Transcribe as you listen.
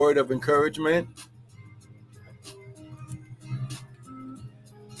Word of encouragement.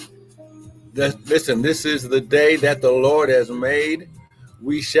 Listen, this is the day that the Lord has made.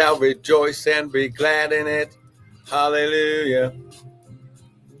 We shall rejoice and be glad in it. Hallelujah.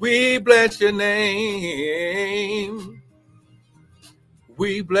 We bless your name.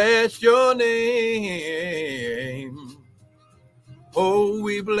 We bless your name. Oh,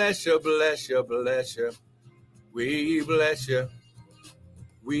 we bless you, bless you, bless you. We bless you.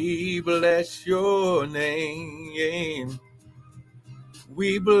 We bless your name.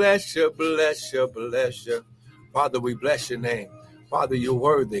 We bless you, bless you, bless you. Father, we bless your name. Father, you're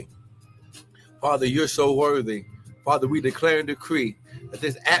worthy. Father, you're so worthy. Father, we declare and decree that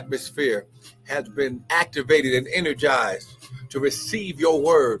this atmosphere has been activated and energized to receive your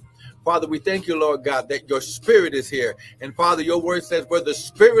word. Father, we thank you, Lord God, that your spirit is here. And Father, your word says, where the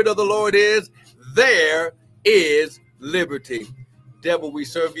spirit of the Lord is, there is liberty. Devil, we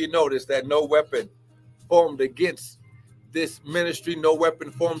serve you. Notice that no weapon formed against this ministry, no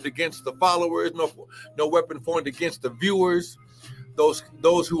weapon formed against the followers, no weapon formed against the viewers,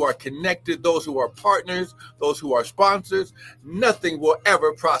 those who are connected, those who are partners, those who are sponsors. Nothing will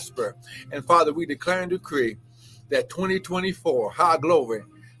ever prosper. And Father, we declare and decree that 2024, high glory,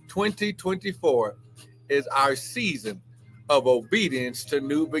 2024 is our season of obedience to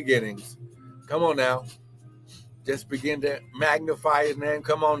new beginnings. Come on now. Just begin to magnify his name.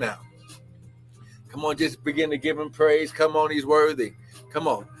 Come on now. Come on, just begin to give him praise. Come on, he's worthy. Come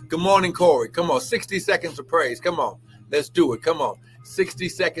on. Good morning, Corey. Come on, 60 seconds of praise. Come on, let's do it. Come on, 60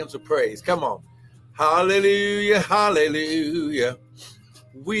 seconds of praise. Come on. Hallelujah, hallelujah.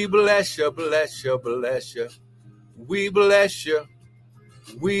 We bless you, bless you, bless you. We bless you.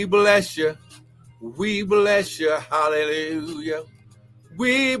 We bless you. We bless you. Hallelujah.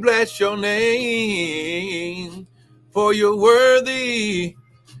 We bless your name, for you're worthy.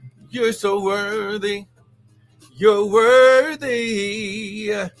 You're so worthy. You're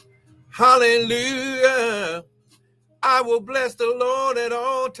worthy. Hallelujah. I will bless the Lord at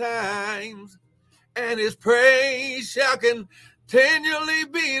all times, and his praise shall continually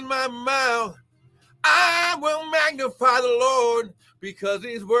be in my mouth. I will magnify the Lord because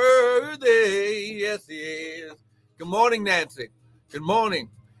he's worthy. Yes, he is. Good morning, Nancy. Good morning.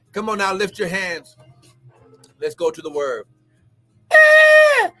 Come on now, lift your hands. Let's go to the word.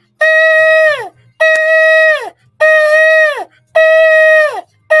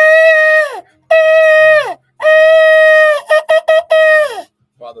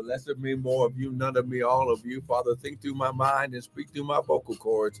 Father, less of me, more of you, none of me, all of you. Father, think through my mind and speak through my vocal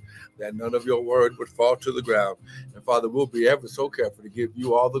cords that none of your word would fall to the ground. And Father, we'll be ever so careful to give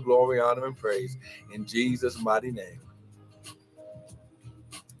you all the glory, honor, and praise in Jesus' mighty name.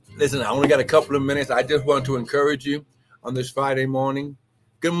 Listen, I only got a couple of minutes. I just want to encourage you on this Friday morning.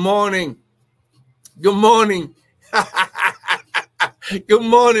 Good morning. Good morning. Good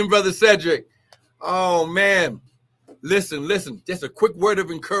morning, Brother Cedric. Oh, man. Listen. Just a quick word of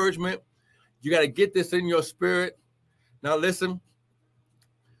encouragement. You got to get this in your spirit. Now, listen.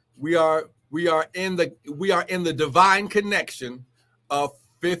 We are in the divine connection of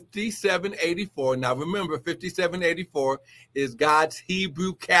 5784. Now, remember, 5784 is God's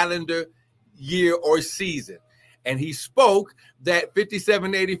Hebrew calendar year or season. And he spoke that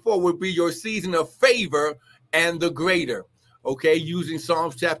 5784 would be your season of favor and the greater. Okay, using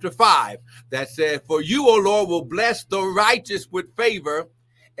Psalms chapter 5 that said, for you, O Lord, will bless the righteous with favor,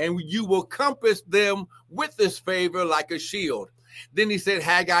 and you will compass them with this favor like a shield. Then he said,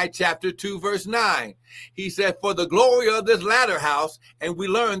 Haggai chapter 2, verse 9. He said, for the glory of this latter house, and we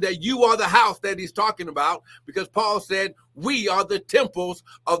learned that you are the house that he's talking about, because Paul said, we are the temples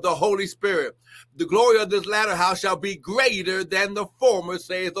of the Holy Spirit. The glory of this latter house shall be greater than the former,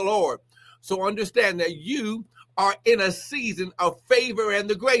 says the Lord. So understand that you are in a season of favor and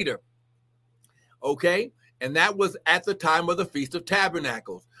the greater. Okay? And that was at the time of the Feast of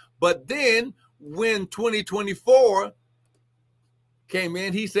Tabernacles. But then when 2024 came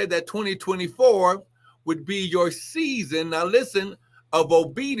in, he said that 2024 would be your season, now listen, of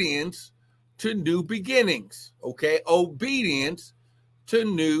obedience to new beginnings. Okay? Obedience to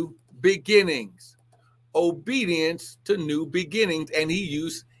new beginnings. Obedience to new beginnings. And he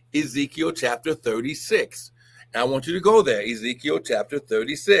used Ezekiel chapter 36. And I want you to go there, Ezekiel chapter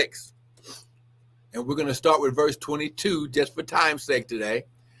 36. And we're going to start with verse 22 just for time's sake today.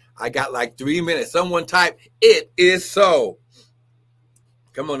 I got like 3 minutes. Someone type, it is so.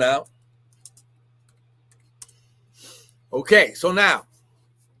 Come on now. Okay, so now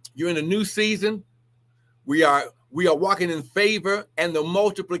you're in a new season. We are We are walking in favor and the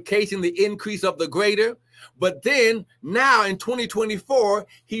multiplication, the increase of the greater. But then now in 2024,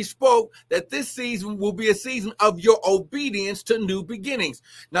 he spoke that this season will be a season of your obedience to new beginnings.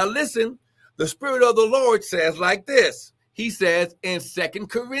 Now listen, the Spirit of the Lord says like this. He says in 2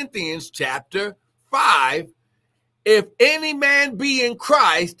 Corinthians chapter 5, if any man be in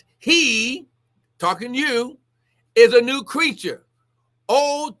Christ, he, talking you, is a new creature.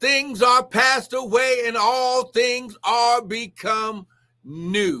 Old things are passed away and all things are become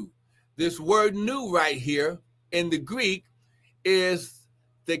new. This word new right here in the Greek is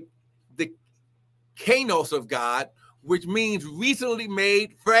the kainos of God, which means recently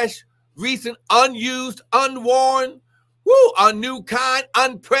made, fresh, recent, unused, unworn, a new kind,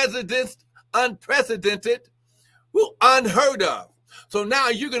 unprecedented, unheard of. So now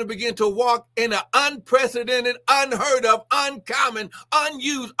you're going to begin to walk in an unprecedented, unheard of, uncommon,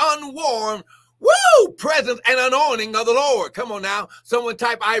 unused, unworn, presence and anointing of the Lord. Come on now. Someone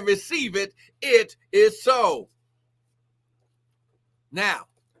type, I receive it. It is so. Now,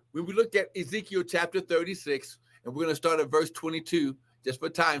 when we look at Ezekiel chapter 36, and we're going to start at verse 22, just for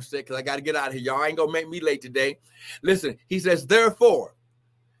time's sake, because I got to get out of here. Y'all ain't going to make me late today. Listen, he says, therefore,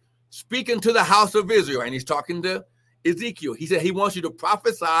 speaking to the house of Israel, and he's talking to Ezekiel. He said he wants you to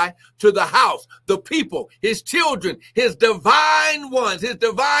prophesy to the house, the people, his children, his divine ones, his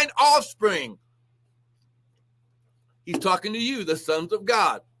divine offspring. He's talking to you, the sons of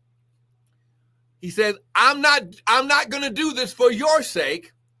God. He says, I'm not going to do this for your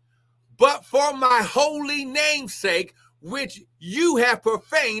sake, but for my holy name's sake, which you have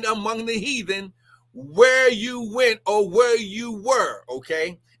profaned among the heathen where you went or where you were.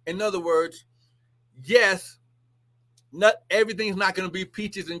 Okay. In other words, yes, not everything's not going to be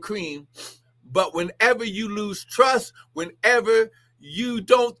peaches and cream, but whenever you lose trust, whenever you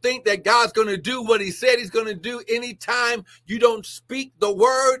don't think that God's going to do what he said he's going to do, anytime you don't speak the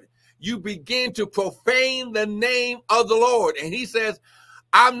word, you begin to profane the name of the Lord. And he says,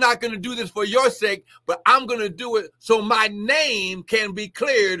 I'm not going to do this for your sake, but I'm going to do it so my name can be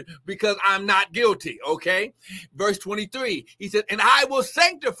cleared because I'm not guilty, okay? Verse 23, he said, and I will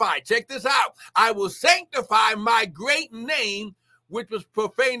sanctify, check this out, I will sanctify my great name, which was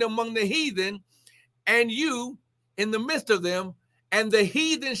profaned among the heathen, and you in the midst of them, and the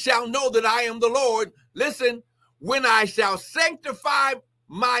heathen shall know that I am the Lord. Listen, when I shall sanctify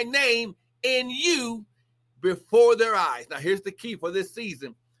my name in you before their eyes. Now, here's the key for this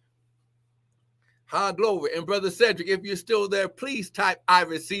season. Glory. And Brother Cedric, if you're still there, please type, I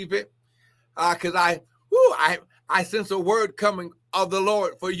receive it. Because I sense a word coming of the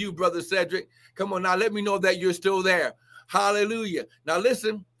Lord for you, Brother Cedric. Come on now, let me know that you're still there. Hallelujah. Now,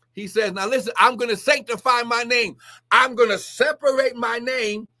 listen, he says, now listen, I'm going to sanctify my name. I'm going to separate my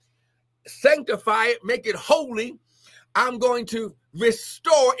name, sanctify it, make it holy. I'm going to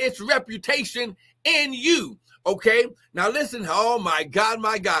restore its reputation in you. Okay. Now listen. Oh my God,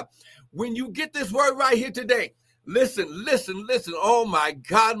 my God. When you get this word right here today, listen. Oh my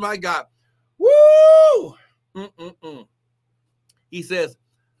God, my God. Woo! He says,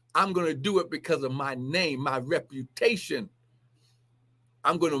 I'm going to do it because of my name, my reputation.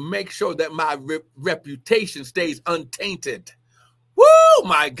 I'm going to make sure that my reputation stays untainted. Woo!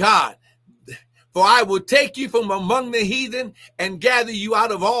 My God. For I will take you from among the heathen and gather you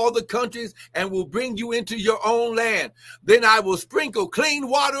out of all the countries and will bring you into your own land. Then I will sprinkle clean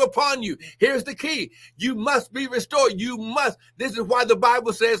water upon you. Here's the key. You must be restored. You must. This is why the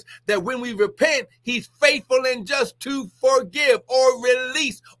Bible says that when we repent, he's faithful and just to forgive or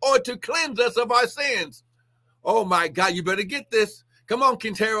release or to cleanse us of our sins. Oh my God, you better get this. Come on,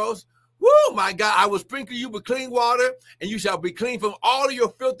 Quinteros. Woo, my God, I will sprinkle you with clean water, and you shall be clean from all of your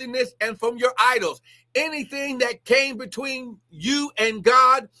filthiness and from your idols. Anything that came between you and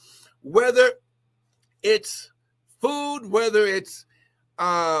God, whether it's food, whether it's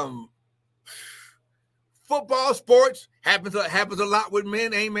football, sports, happens a lot with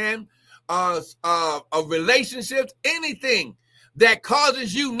men, amen, relationships, anything that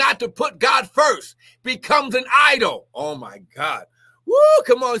causes you not to put God first becomes an idol. Oh, my God. Woo,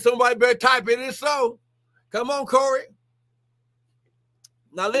 come on, somebody better type it in so. Come on, Corey.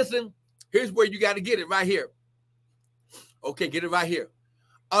 Now listen, here's where you got to get it right here. Okay, get it right here.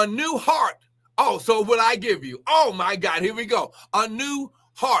 A new heart. Oh, so will I give you? Oh my God, here we go. A new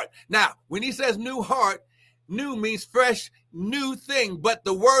heart. Now, when he says new heart, new means fresh, new thing, but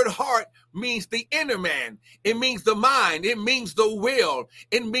the word heart means the inner man. It means the mind. It means the will.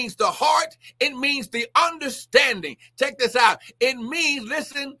 It means the heart. It means the understanding. Check this out. It means,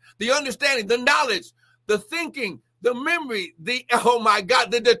 listen, the understanding, the knowledge, the thinking, the memory, oh my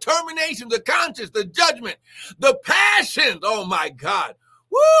God, the determination, the conscience, the judgment, the passions. Oh my God.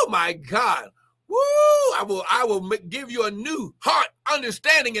 Woo, my God. Woo, I will give you a new heart,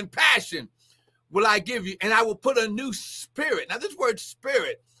 understanding, and passion will I give you, and I will put a new spirit. Now this word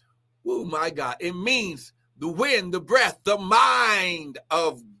spirit, woo, my God, it means the wind, the breath, the mind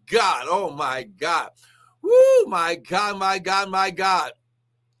of God. Oh my God. Woo, my God, my God, my God.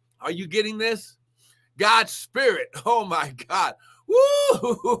 Are you getting this? God's spirit. Oh my God.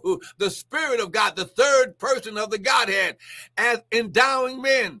 Woo! The Spirit of God, the third person of the Godhead, as endowing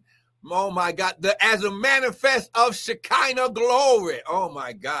men. Oh my God. As a manifest of Shekinah glory. Oh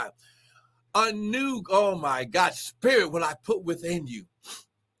my God. A new, oh my God, spirit will I put within you.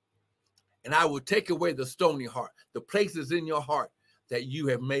 And I will take away the stony heart, the places in your heart that you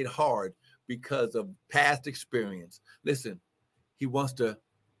have made hard because of past experience. Listen,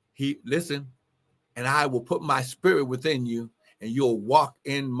 listen, and I will put my spirit within you, and you'll walk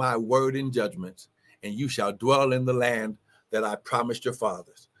in my word and judgments, and you shall dwell in the land that I promised your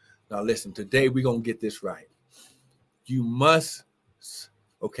fathers. Now listen, today we're going to get this right. You must,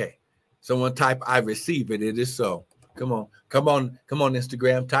 okay, someone type, I receive it, it is so. Come on,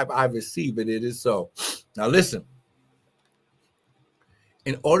 Instagram, type, I receive it, it is so. Now listen,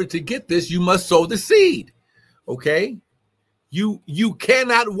 in order to get this, you must sow the seed, okay? You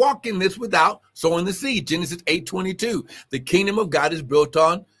cannot walk in this without sowing the seed. Genesis 8:22. The kingdom of God is built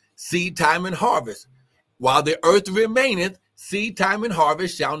on seed time and harvest. While the earth remaineth, seed time and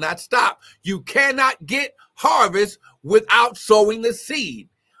harvest shall not stop. You cannot get harvest without sowing the seed.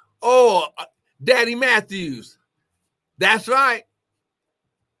 Oh, Daddy Matthews. That's right.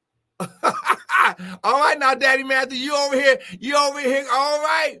 All right now, Daddy Matthews, you over here. All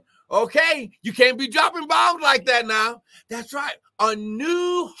right. Okay. You can't be dropping bombs like that now. That's right. A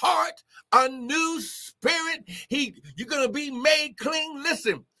new heart, a new spirit. You're going to be made clean.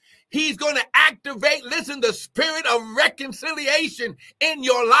 Listen, he's going to activate, the spirit of reconciliation in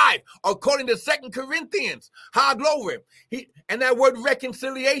your life, according to 2 Corinthians. High glory. And that word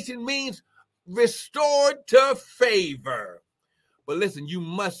reconciliation means restored to favor. But listen, you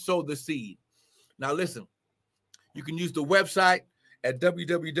must sow the seed. Now listen, you can use the website at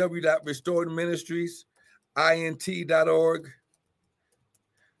www.restoredministriesint.org.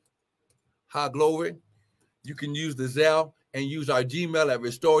 High glory. You can use the Zelle and use our Gmail at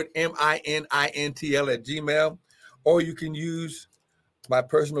restored, MININTL at Gmail. Or you can use my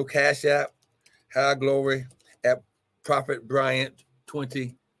personal Cash App, High glory, at Prophet Bryant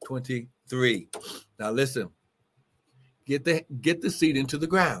 2023. Now listen, get the seed into the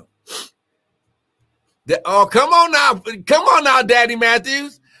ground. Come on now, Daddy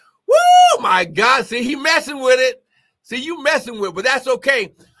Matthews. Woo, my God. See, he messing with it. See, you messing with it, but that's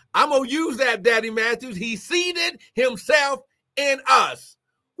okay. I'm going to use that, Daddy Matthews. He seated himself in us.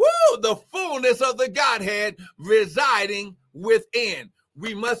 Woo, the fullness of the Godhead residing within.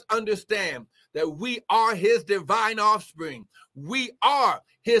 We must understand that we are his divine offspring. We are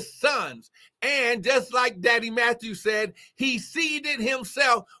his sons. And just like Daddy Matthew said, he seated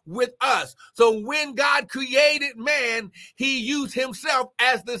himself with us. So when God created man, he used himself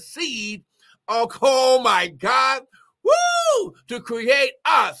as the seed of, oh my God, woo, to create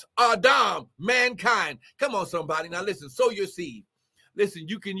us, Adam, mankind. Come on, somebody. Now listen, sow your seed. Listen,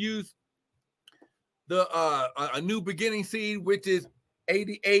 you can use the a new beginning seed, which is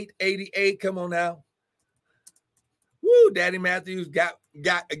 8888. Come on now. Woo, Daddy Matthews got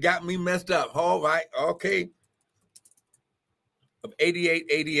me messed up. All right, okay. Of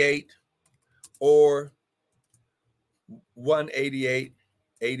 8888 or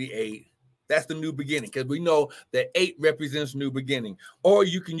 18888. That's the new beginning, because we know that 8 represents new beginning. Or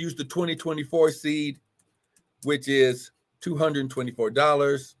you can use the 2024 seed, which is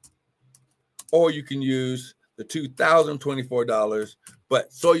 $224. Or you can use the $2,024,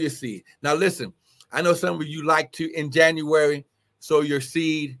 but sow your seed. Now listen, I know some of you like to, in January, sow your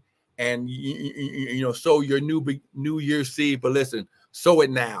seed and sow your New Year's seed. But listen, sow it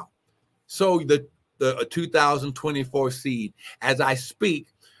now. Sow the 2024 seed. As I speak,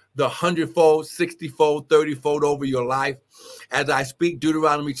 the 100-fold, 60-fold, 30-fold over your life. As I speak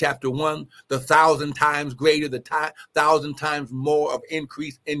Deuteronomy chapter 1, the 1,000 times greater, the 1,000 times more of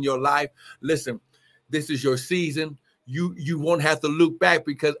increase in your life. Listen, this is your season. You won't have to look back,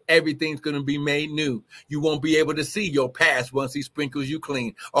 because everything's going to be made new. You won't be able to see your past once he sprinkles you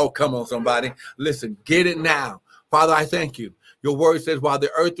clean. Oh, come on, somebody. Listen, get it now. Father, I thank you. Your word says, while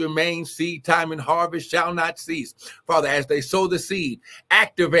the earth remains, seed time and harvest shall not cease. Father, as they sow the seed,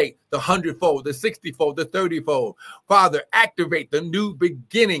 activate the 100-fold, the 60-fold, the 30-fold. Father, activate the new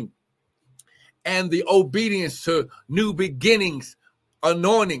beginning and the obedience to new beginnings,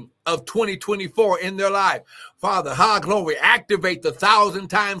 anointing of 2024 in their life. Father, high glory, activate the 1,000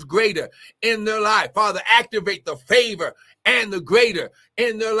 times greater in their life. Father, activate the favor and the greater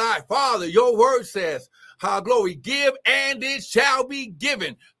in their life. Father, your word says, high glory, give and it shall be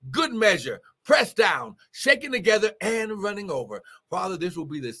given. Good measure, pressed down, shaken together, and running over. Father, this will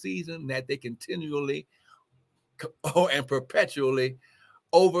be the season that they continually and perpetually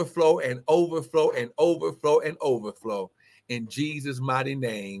overflow and overflow and overflow and overflow. In Jesus' mighty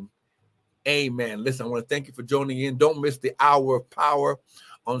name, amen. Listen, I want to thank you for joining in. Don't miss the hour of power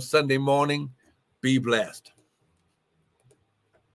on Sunday morning. Be blessed.